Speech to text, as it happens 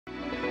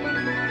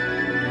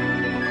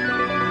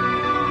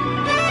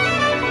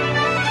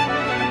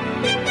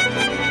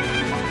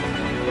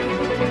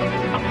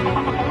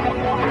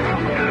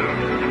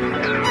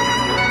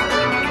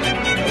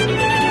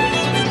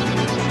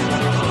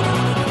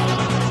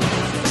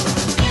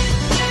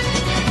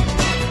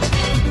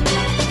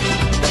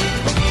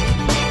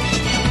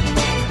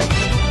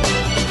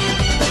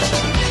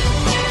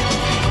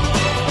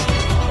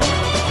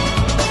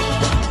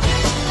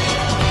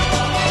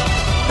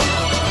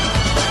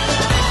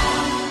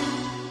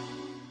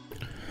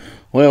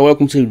Well,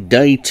 welcome to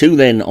day 2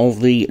 then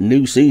of the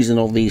new season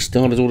of the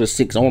Starters Order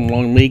 6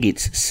 online league.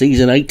 It's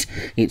season 8,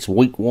 it's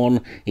week 1,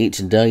 it's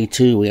day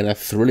 2. We had a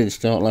thrilling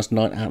start last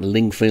night at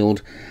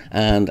Lingfield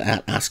and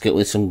at Ascot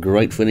with some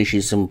great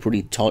finishes, some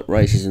pretty tight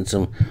races and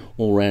some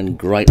all-round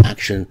great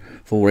action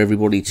for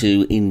everybody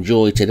to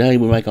enjoy. Today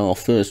we make our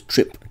first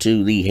trip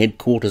to the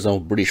headquarters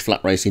of British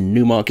Flat Race in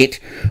Newmarket,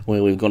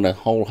 where we've got a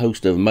whole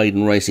host of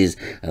maiden races,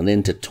 and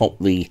then to top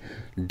the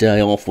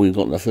day off we've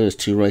got the first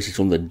 2 races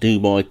from the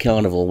Dubai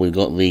Carnival. We've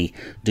got the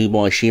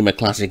Dubai Shima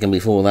Classic and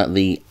before that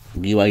the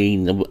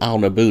UAE Al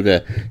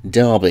Nabuda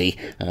Derby.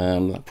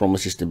 That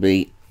promises to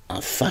be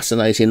a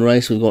fascinating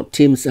race. We've got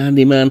Tim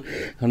Sandyman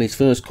on his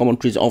first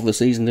commentaries of the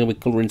season. They'll be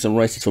covering some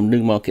races from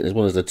Newmarket as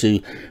well as the 2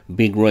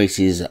 big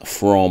races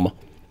from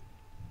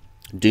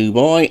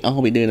Dubai.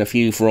 I'll be doing a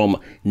few from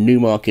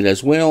Newmarket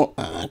as well.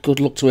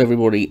 Good luck to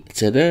everybody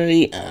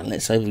today, and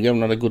let's hope you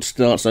haven't had a good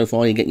start so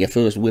far. You get your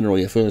first winner or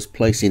your first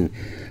placing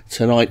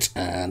tonight,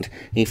 and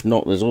if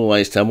not, there's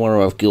always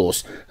tomorrow, of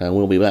course, and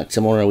we'll be back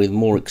tomorrow with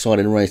more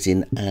exciting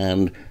racing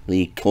and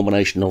the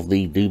culmination of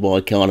the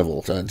Dubai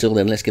Carnival. So until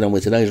then, let's get on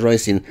with today's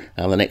racing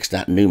and the next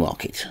at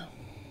Newmarket.